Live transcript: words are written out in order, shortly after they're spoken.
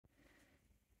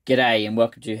G'day and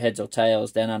welcome to Heads or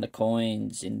Tails Down Under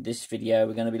Coins. In this video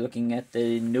we're going to be looking at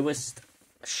the newest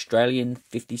Australian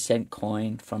 50-cent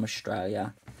coin from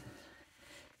Australia.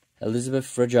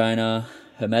 Elizabeth Regina,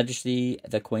 Her Majesty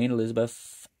the Queen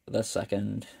Elizabeth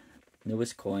II.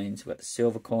 Newest coins. We've got the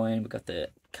silver coin, we've got the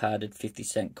carded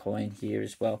 50-cent coin here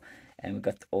as well. And we've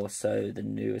got also the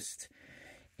newest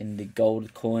in the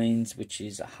gold coins, which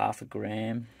is a ½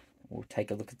 gram. We'll take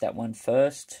a look at that one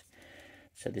first.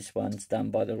 So this one's done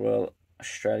by the Royal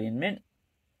Australian Mint,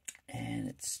 and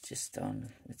it's just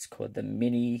it's called the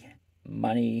Mini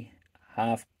Money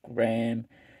 ½ gram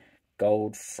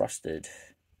gold frosted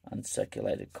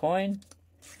uncirculated coin,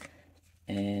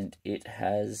 and it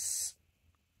has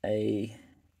a,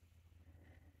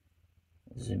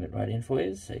 zoom it right in for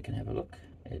you so you can have a look.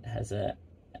 It has a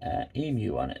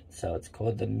EMU on it, so it's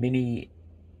called the Mini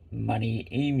Money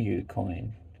EMU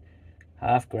coin,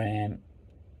 ½ gram,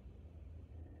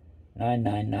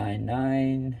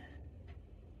 9999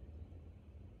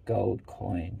 gold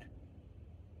coin.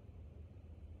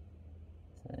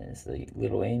 So there's the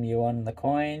little emu on the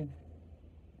coin.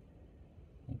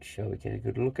 Make sure we get a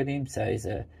good look at him. So he's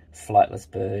a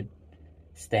flightless bird,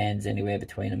 stands anywhere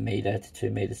between 1 meter to 2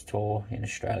 meters tall in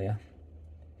Australia.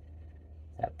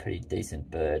 That's a pretty decent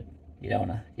bird. You don't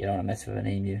wanna mess with an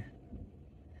emu,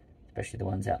 especially the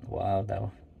ones out in the wild.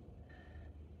 They'll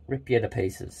rip you to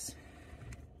pieces.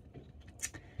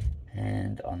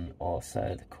 And on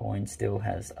also the coin still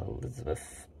has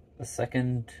Elizabeth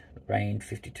II, reigned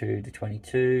 52 to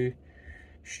 22,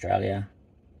 Australia,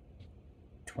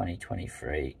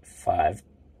 2023 $5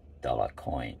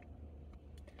 coin.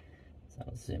 So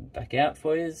I'll zoom back out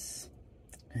for you,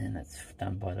 and that's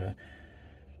done by the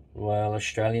Royal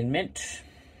Australian Mint.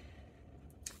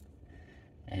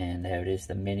 And there it is,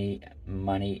 the Mini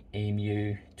Money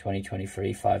EMU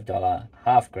 2023 $5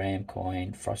 ½ gram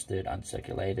coin, frosted,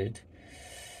 uncirculated.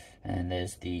 And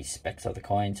there's the specs of the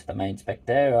coin. So the main spec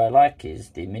there I like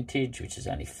is the mintage, which is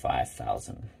only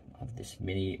 5,000 of this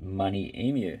Mini Money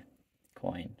EMU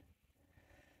coin.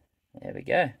 There we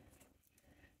go.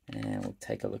 And we'll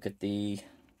take a look at the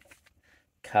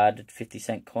carded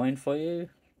 50-cent coin for you.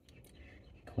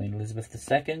 Queen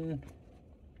Elizabeth II.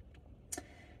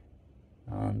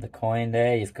 On the coin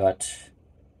there, you've got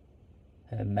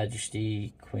Her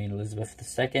Majesty Queen Elizabeth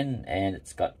II, and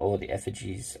it's got all the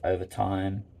effigies over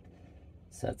time.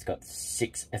 So it's got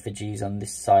 6 effigies on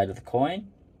this side of the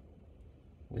coin,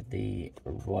 with the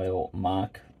royal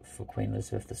mark for Queen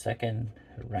Elizabeth II,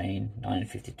 her reign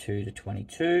 1952 to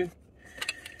 22.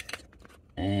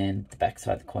 And the back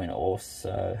side of the coin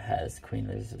also has Queen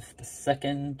Elizabeth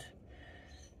II.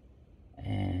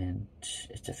 And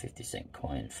it's a 50-cent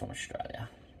coin from Australia.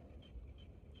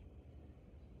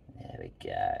 There we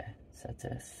go. So it's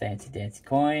a fancy dancy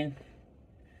coin.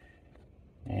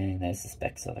 And there's the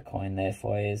specs of the coin there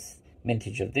for you.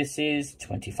 Mintage of this is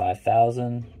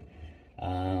 25,000.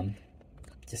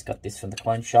 Just got this from the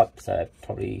coin shop, so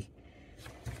probably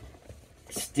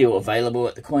still available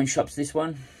at the coin shops, this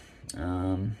one.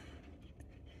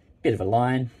 Bit of a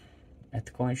line at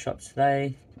the coin shops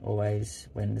today. Always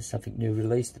when there's something new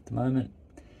released at the moment,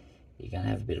 you're going to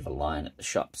have a bit of a line at the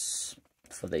shops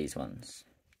for these ones.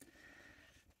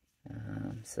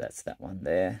 So that's that one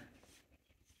there.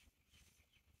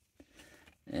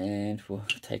 And we'll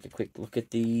take a quick look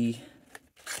at the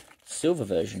silver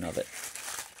version of it.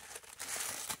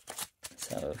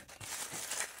 So,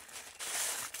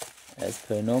 as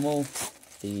per normal,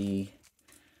 the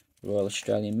Royal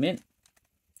Australian Mint.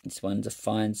 This one's a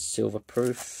fine silver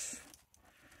proof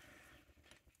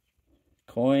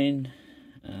coin,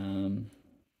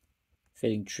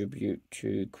 fitting tribute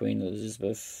to Queen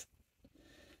Elizabeth.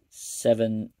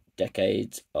 7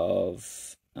 decades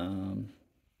of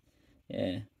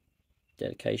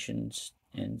dedications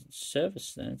and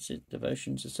service. That's it,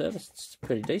 devotions and service. It's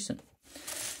pretty decent.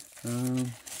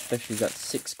 Especially got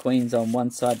 6 queens on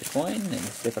one side of the coin, and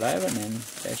flip it over, and then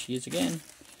there she is again.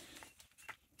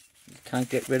 You can't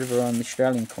get rid of her on the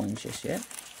Australian coins just yet.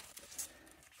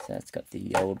 So it's got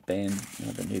the old the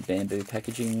new bamboo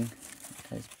packaging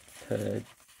as per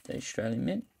the Australian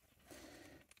Mint.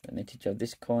 The mintage of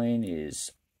this coin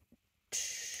is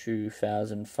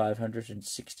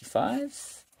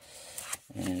 2,565.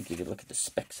 And I'll give you a look at the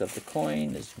specs of the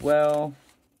coin as well.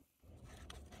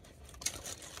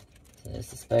 So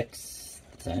there's the specs.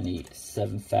 There's only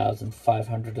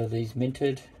 7,500 of these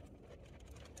minted.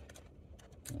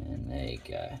 And there you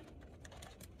go.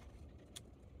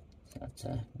 So that's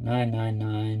a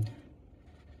 999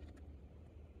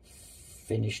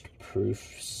 finished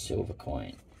proof silver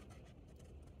coin.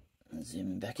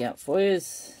 Zoom back out for you.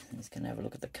 Just going to have a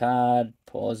look at the card.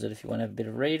 Pause it if you want to have a bit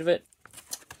of read of it.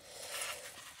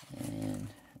 And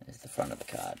there's the front of the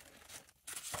card.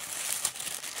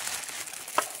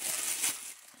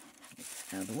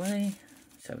 Out of the way,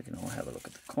 so we can all have a look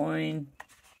at the coin.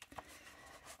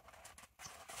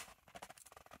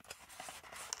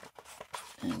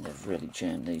 And they've really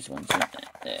jammed these ones in.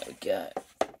 There we go.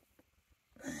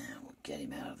 We'll get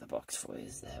him out of the box for you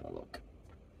to have a look.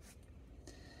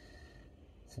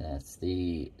 So that's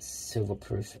the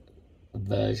silver-proof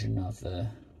version of the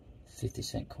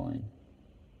 50-cent coin.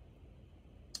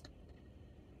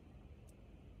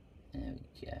 There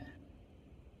we go.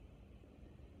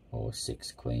 Or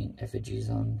 6 queen effigies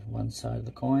on one side of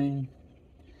the coin.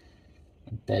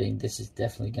 I'm betting this is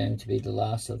definitely going to be the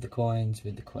last of the coins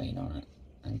with the queen on it.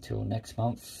 Until next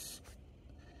month,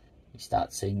 we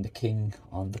start seeing the king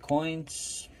on the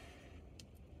coins.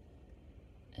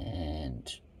 And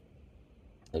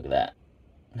look at that.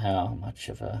 How much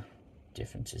of a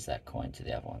difference is that coin to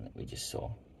the other one that we just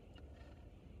saw?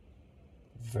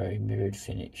 Very mirrored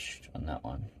finish on that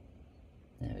one.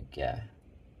 There we go.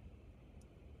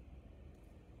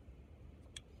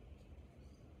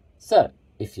 So,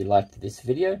 if you liked this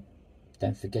video,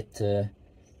 don't forget to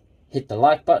hit the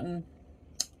like button,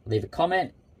 leave a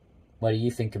comment. What do you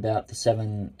think about the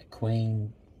 7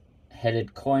 queen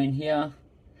headed coin here?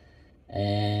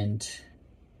 And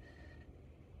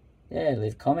yeah,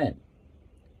 leave a comment.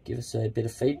 Give us a bit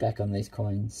of feedback on these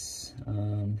coins.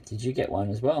 Did you get one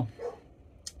as well?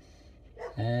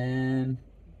 And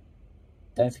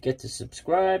don't forget to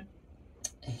subscribe.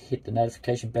 Hit the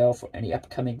notification bell for any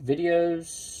upcoming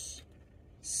videos.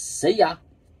 See ya!